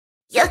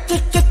Your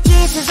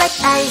kisses like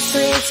ice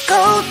with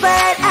gold,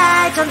 but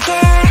I don't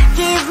care.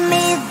 Give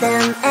me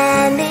them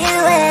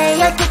anyway.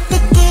 Your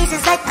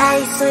kisses like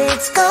ice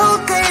with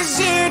gold, cause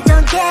you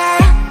don't care.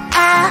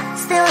 I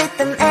still hit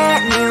them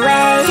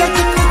anyway. Your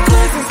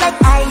kisses like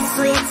ice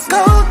with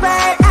gold,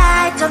 but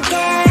I don't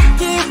care.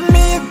 Give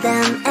me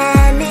them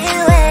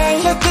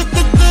anyway. Your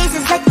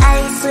kisses like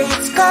ice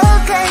with gold,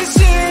 cause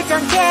you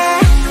don't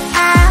care.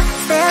 I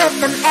still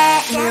hit them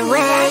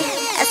anyway.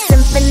 A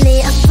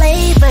symphony of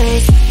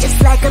flavors,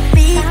 just like a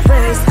big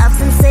burst of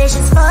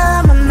sensations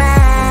for my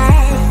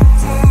mind.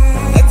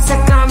 It's a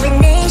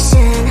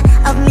combination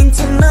of mint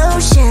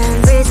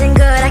emotions, freezing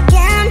good I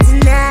can't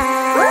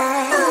deny.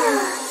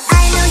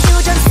 I know you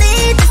don't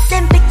see the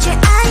same picture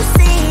I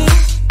see.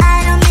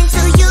 I don't mean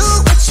to you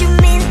what you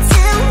mean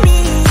to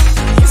me.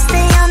 You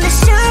stay on the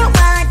shore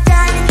while I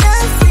dive in the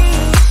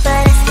sea,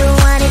 but I still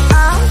want it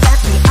all, got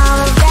me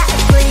all that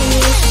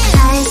breeze.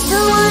 I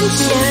still want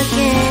your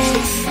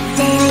kiss,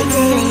 daily,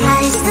 daily.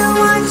 I still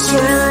want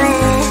your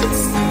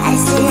lips. I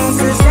see it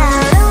goes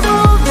out of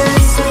all the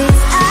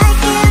sweets I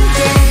can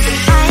get.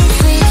 Ice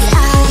sweets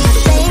are my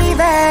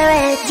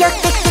favorite. Your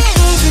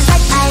kisses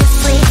like ice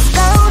sweets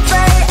gold,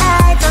 but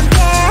I don't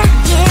care.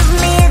 Give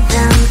me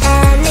them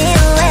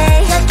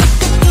anyway. Your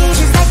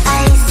kisses like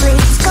ice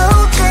sweets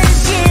gold, cause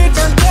you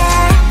don't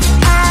care.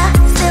 I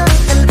still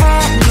eat them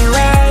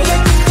anyway.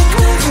 Your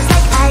kisses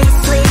like ice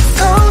sweets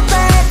gold,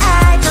 but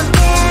I don't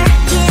care.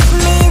 Give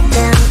me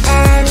them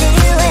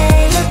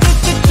anyway. Your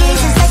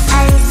kisses like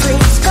ice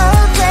sweets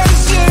gold, cause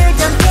you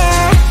don't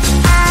care.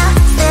 I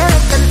still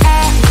eat them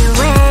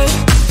anyway.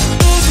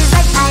 Kisses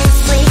like ice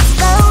sweets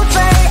gold,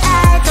 but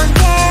I don't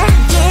care.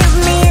 Give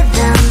me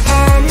them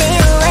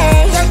anyway.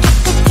 Your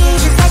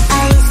kisses like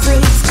ice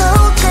sweets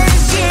gold,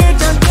 cause you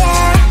don't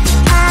care.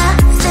 I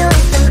still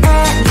eat them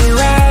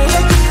anyway.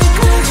 Your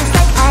kisses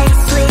like ice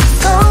sweets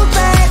gold,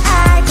 but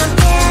I don't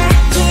care.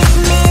 Give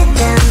me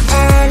them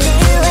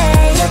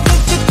anyway. Your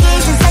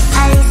kisses like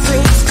ice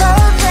sweets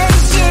gold,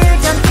 cause you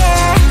don't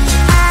care.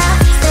 I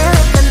still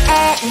eat them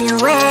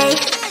anyway.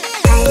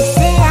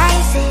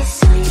 Icy,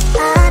 sweet,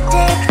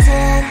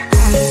 addicted.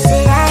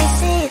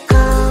 Icy,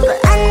 cold, but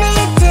I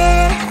need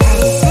it.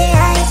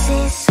 Icy,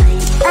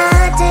 sweet,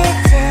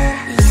 addicted.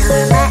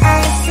 You're my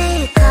icy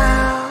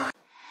cold.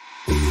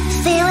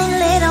 Feeling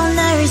little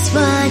nervous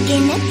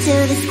walking into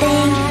this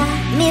thing.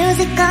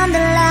 Music on the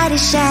light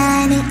is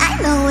shining, I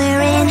know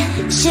we're in.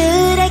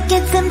 Should I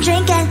get some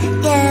drink and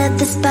get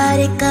this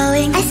party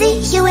going? I see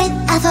you and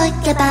I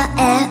forget about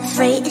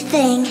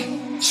everything.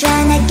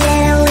 Tryna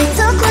get a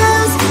little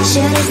close,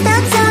 should I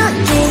start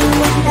talking?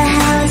 What the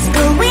hell is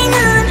going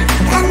on?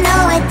 Got no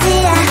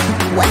idea.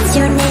 What's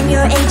your name,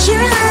 your age,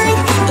 your height?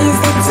 Is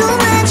that too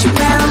much?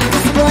 Well,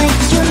 boy,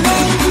 you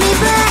make me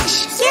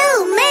blush. You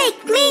make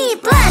me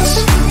blush.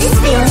 This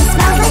feeling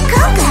smells like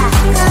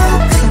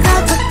Coca-Cola.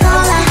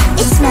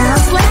 It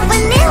smells like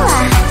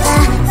vanilla.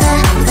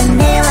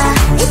 Vanilla.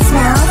 It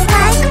smells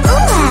like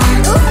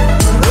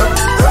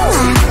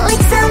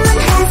like someone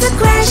has a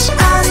crush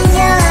on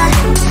you.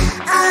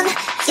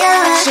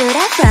 Should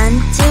I run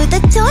to the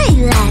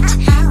toilet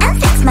and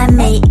fix my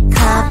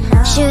makeup?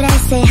 Should I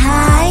say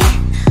hi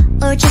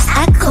or just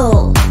act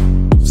cool?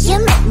 You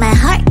make my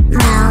heart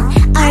melt.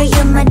 Are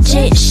you a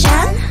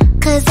magician?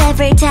 Cause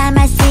every time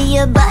I see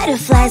you,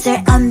 butterflies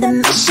are on the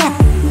mission.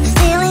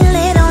 Feeling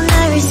little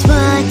nervous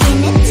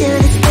walking into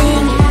this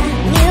thing.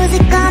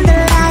 Music on the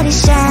light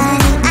is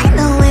shining, I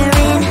know we're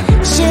in.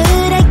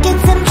 Should I get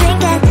some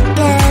drink and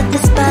get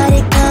this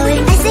party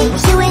going? I see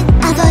you and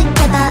I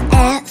forget about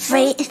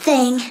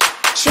everything.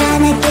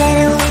 Tryna get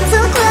a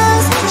little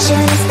close, should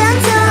I start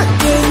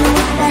talking?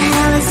 What the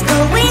hell is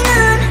going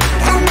on?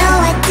 Got no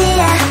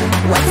idea.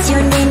 What's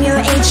your name, your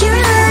age, your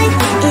height?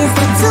 Is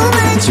that too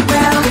much?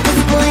 Well,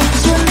 boy,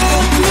 you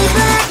make me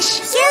blush.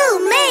 You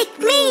make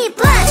me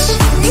blush.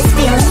 This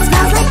feeling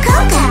smells like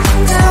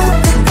Coca-Cola.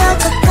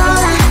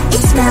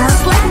 It smells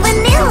like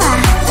vanilla.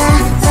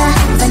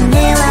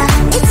 Vanilla.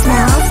 It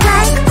smells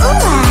like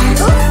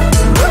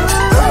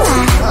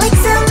like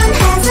someone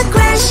has a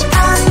crush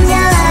on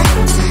you.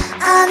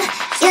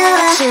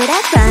 Should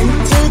I run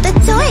to the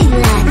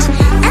toilet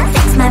and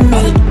fix my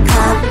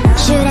makeup?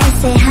 Should I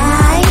say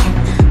hi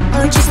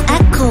or just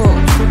act cool?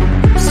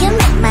 You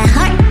make my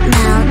heart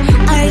melt.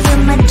 Are you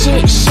a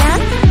magician?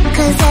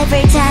 Cause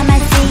every time I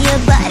see you,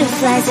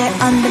 butterflies are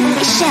on the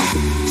mission.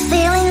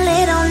 Feeling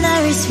little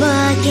nervous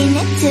walking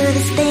into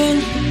this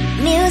thing.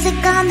 Music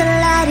on the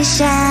light is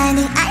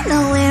shining, I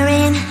know we're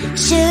in.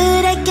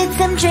 Should I get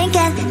some drink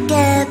and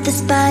get this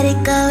party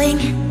going?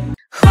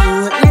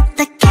 Who let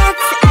the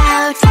cats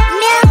out?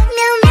 Meow,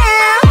 meow,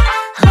 meow.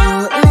 Who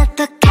let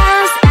the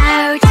cows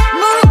out?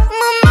 Moo,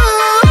 moo,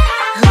 moo.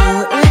 Who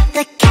let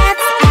the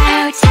cats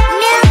out?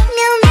 Meow,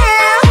 meow,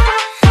 meow.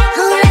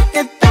 Who let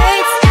the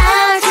birds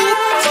out?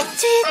 Tweet,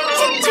 tweet,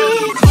 tweet,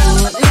 tweet. Who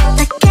let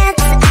the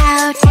cats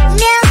out?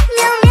 Meow,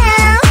 meow,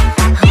 meow.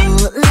 Who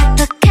let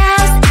the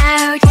cows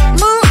out?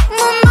 Moo,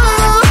 moo,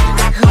 moo.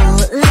 Who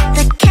let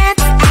the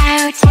cats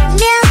out?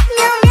 Meow,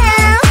 meow,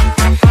 meow.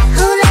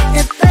 Who let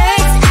the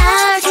birds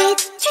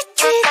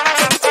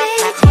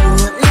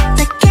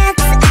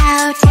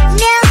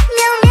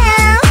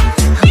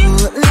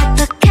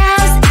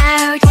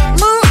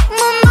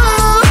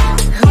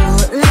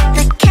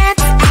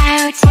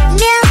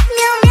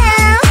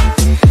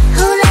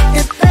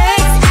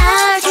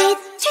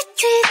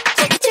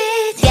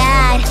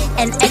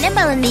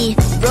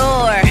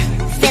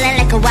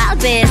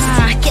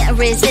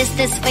resist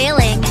this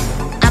feeling.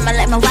 I'ma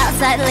let my wild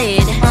side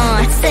lead.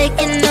 It's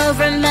taking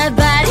over my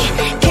body,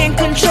 can't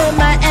control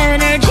my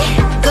energy.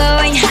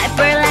 Going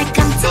hyper like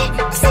I'm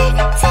tipsy,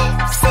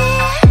 tipsy.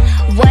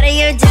 What are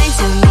you doing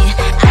to me?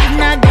 I've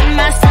not been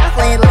myself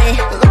lately.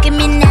 Look at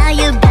me now,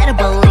 you better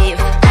believe.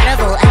 Out of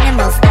all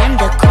animals, I'm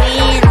the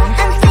queen.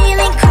 I'm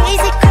feeling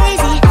crazy,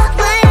 crazy.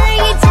 What are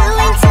you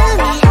doing to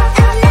me?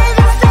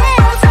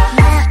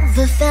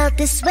 Never felt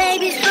this way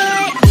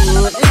before.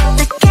 Who let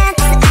the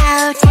cats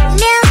out?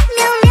 Meow,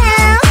 meow,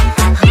 meow.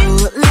 Who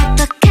let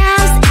the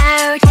cows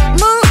out?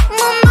 Moo,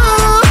 moo,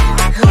 moo.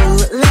 Who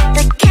let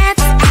the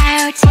cats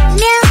out?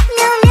 Meow,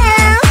 meow,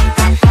 meow.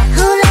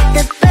 Who let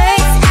the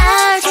birds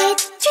out? Tweet,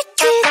 tweet,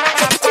 tweet,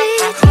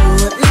 tweet. Who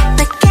let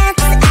the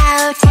cats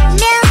out?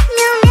 Meow,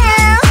 meow,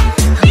 meow.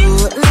 Who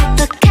let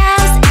the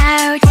cows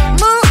out?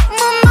 Moo,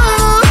 moo,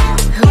 moo.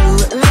 Who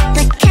let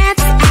the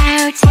cats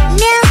out?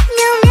 Meow,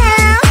 meow,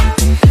 meow.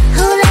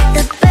 Who let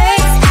the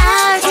birds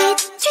out?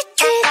 Tweet,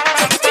 tweet,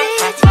 tweet,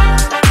 tweet.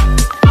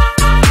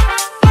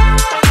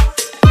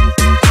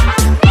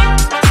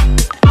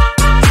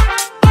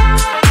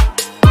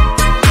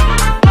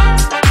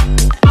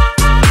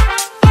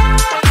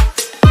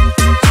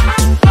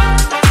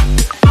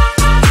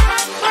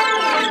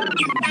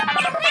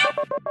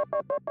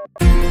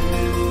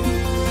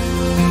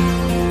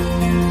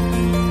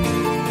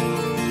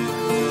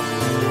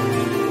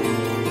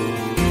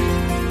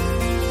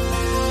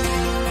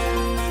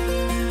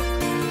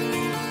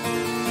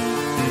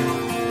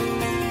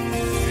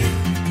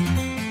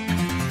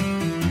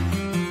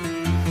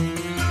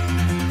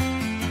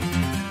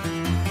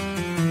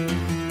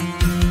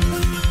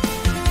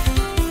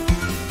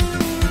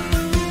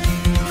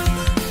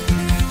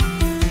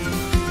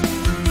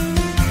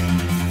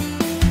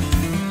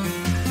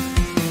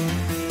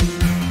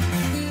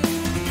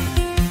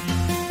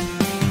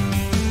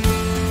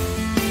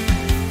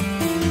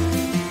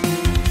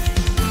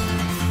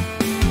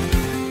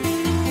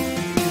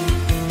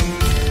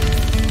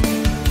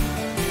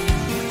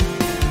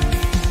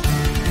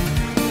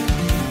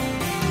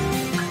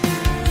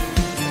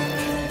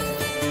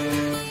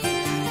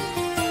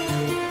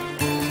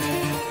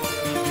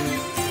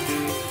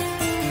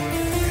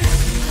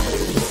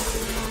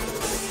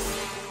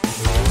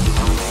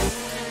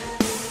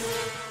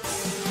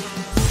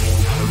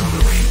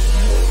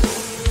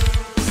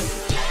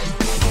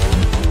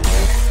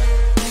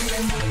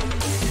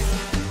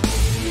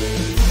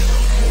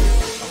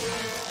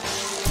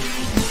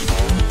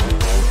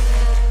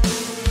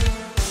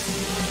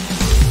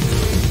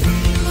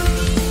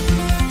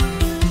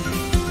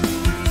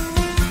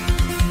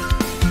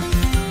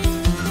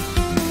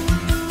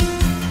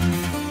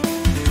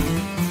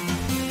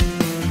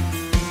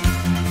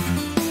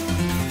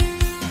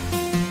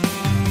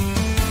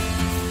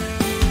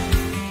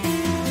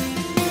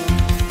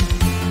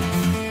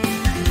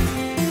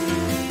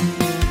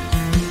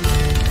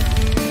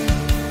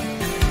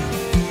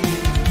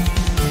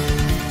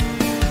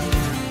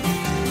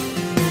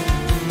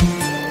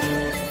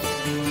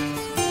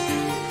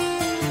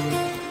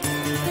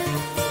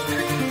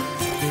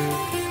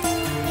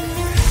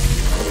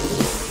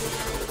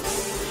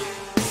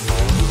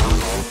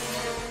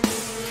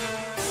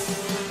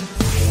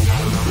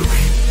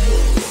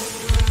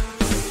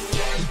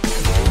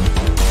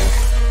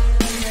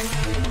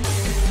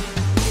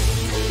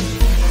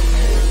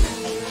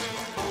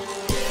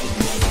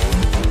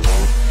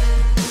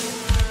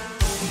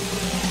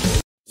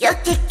 Your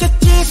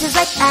kisses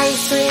like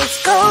ice,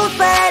 it's cold,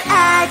 but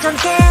I don't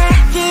care.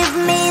 Give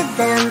me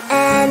them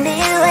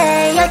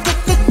anyway. Your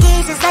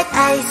kisses like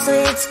ice,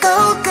 it's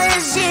cold,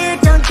 cause you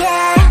don't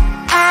care.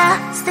 I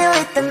still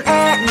hit them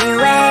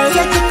anyway.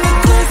 Your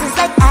kisses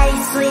like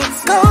ice, it's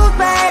cold,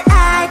 but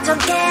I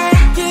don't care.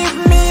 Give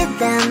me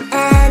them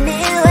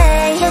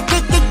anyway. Your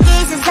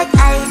kisses like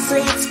ice,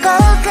 it's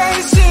cold,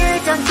 cause you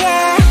don't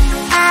care.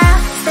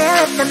 I still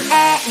hit them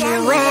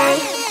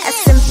anyway. A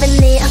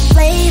symphony of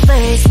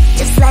flavors,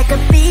 just like a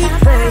big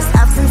burst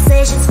of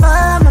sensations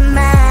for my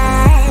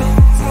mind.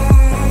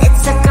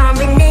 It's a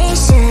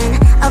combination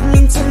of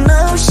mint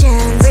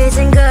emotions,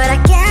 freezing good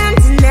I can't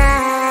deny.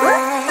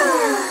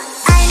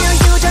 I know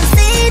you don't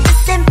see the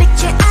same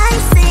picture I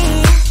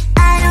see.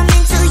 I don't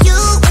mean to you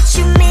what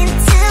you mean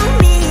to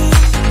me.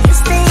 You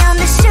stay on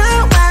the shore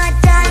while I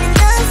dive in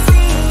the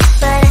sea,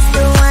 but I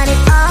still want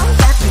it all,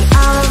 got me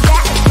all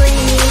that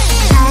breathe.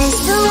 I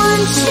still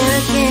want your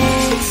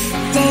kiss.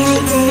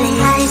 Daily, daily,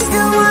 I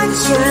still want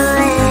your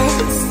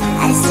lips.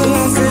 I see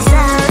this is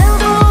out of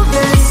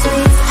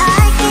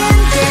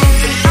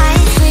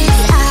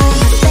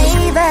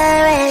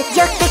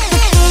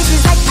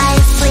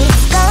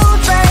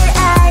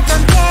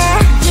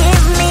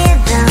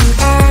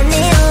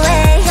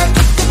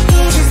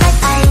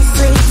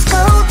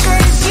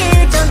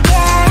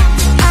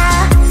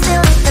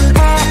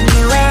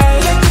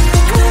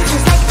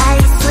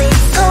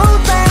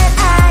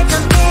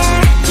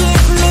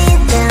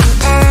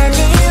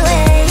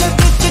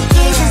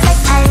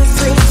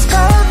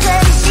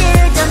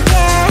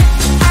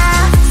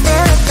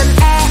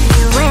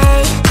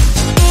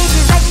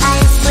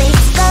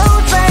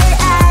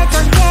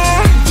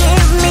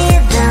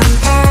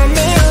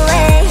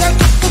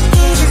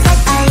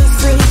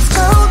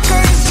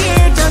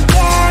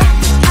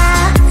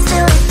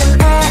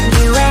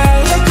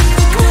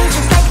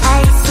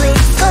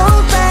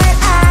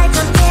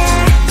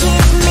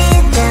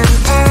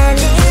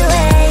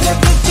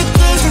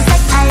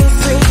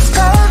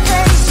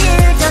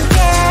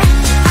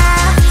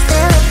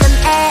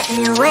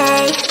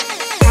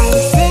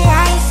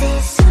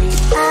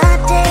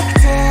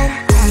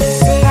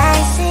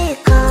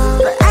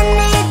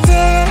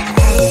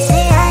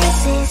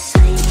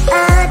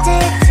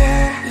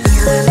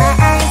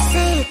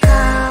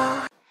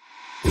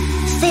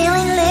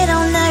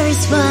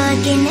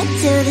walking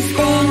into this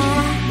thing.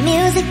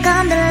 Music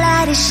on, the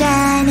light is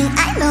shining,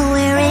 I know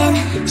we're in.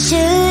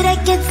 Should I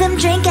get some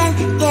drink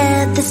and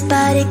get this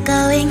party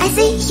going? I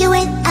see you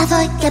and I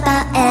forget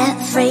about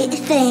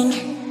everything.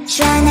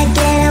 Tryna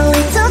get a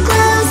little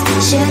close,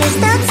 should I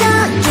start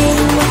talking?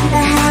 What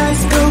the hell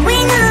is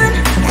going on?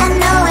 Got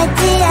no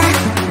idea.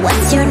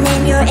 What's your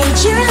name, your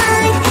age, your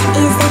height?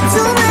 Is that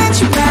too much?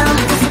 Well,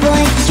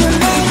 boy, you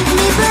make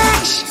me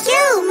blush.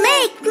 You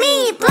make me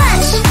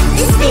blush.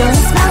 This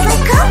feeling smells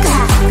like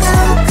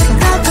Coca-Cola.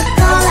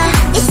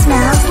 It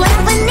smells like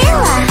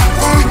vanilla.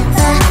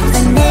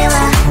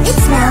 Vanilla. It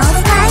smells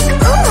like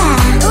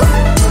ooh-ah.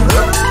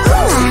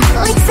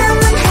 Like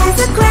someone has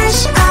a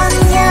crush on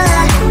you.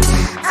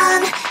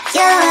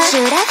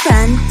 Should I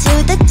run to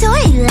the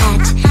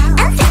toilet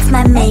and fix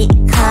my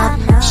makeup?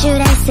 Should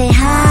I say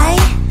hi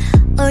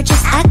or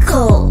just act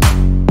cool?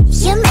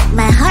 You make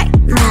my heart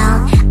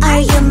melt. Are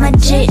you a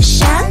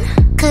magician?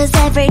 Cause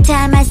every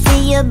time I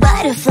see you,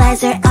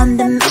 butterflies are on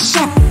the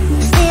mission.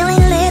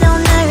 Feeling little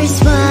nervous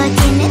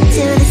walking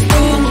into this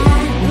thing.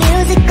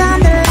 Music on,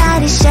 the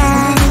light is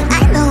shining,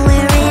 I know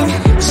we're in.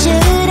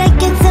 Should I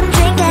get some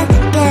drink and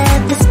get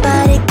this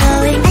party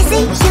going? I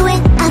see you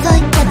and I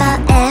forget about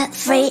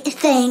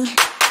everything.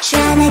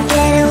 Tryna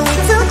get a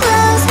little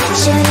close,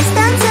 should I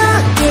start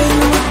talking?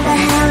 What the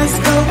hell is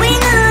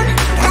going on?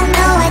 Got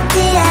no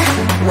idea.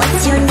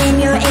 What's your name,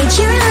 your age,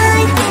 your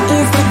height?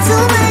 Is that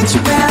too much?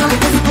 Well,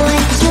 boy,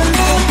 you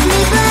make me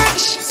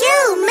blush. You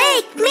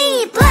make me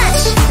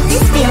blush.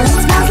 This feeling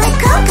smells like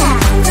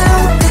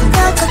Coca-Cola.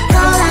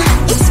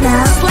 It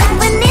smells like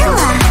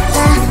vanilla.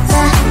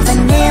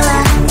 Vanilla.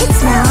 It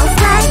smells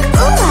like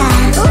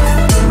ooh-ah.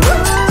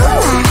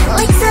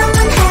 Like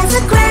someone has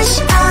a crush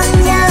on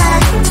you.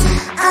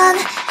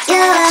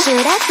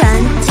 Should I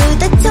run to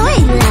the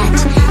toilet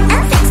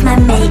and fix my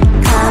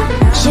makeup?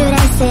 Should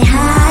I say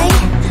hi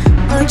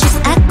or just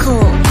act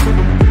cool?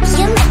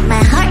 You make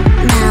my heart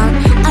melt.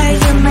 Are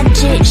you a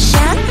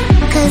magician?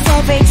 Cause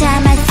every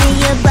time I see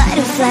you,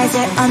 butterflies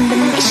are on the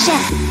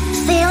mission.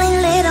 Feeling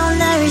little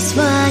nervous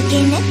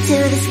walking into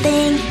this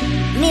thing.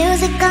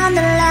 Music on,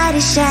 the light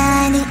is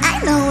shining,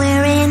 I know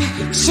we're in.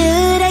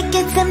 Should I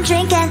get some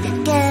drink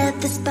and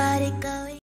get this party going?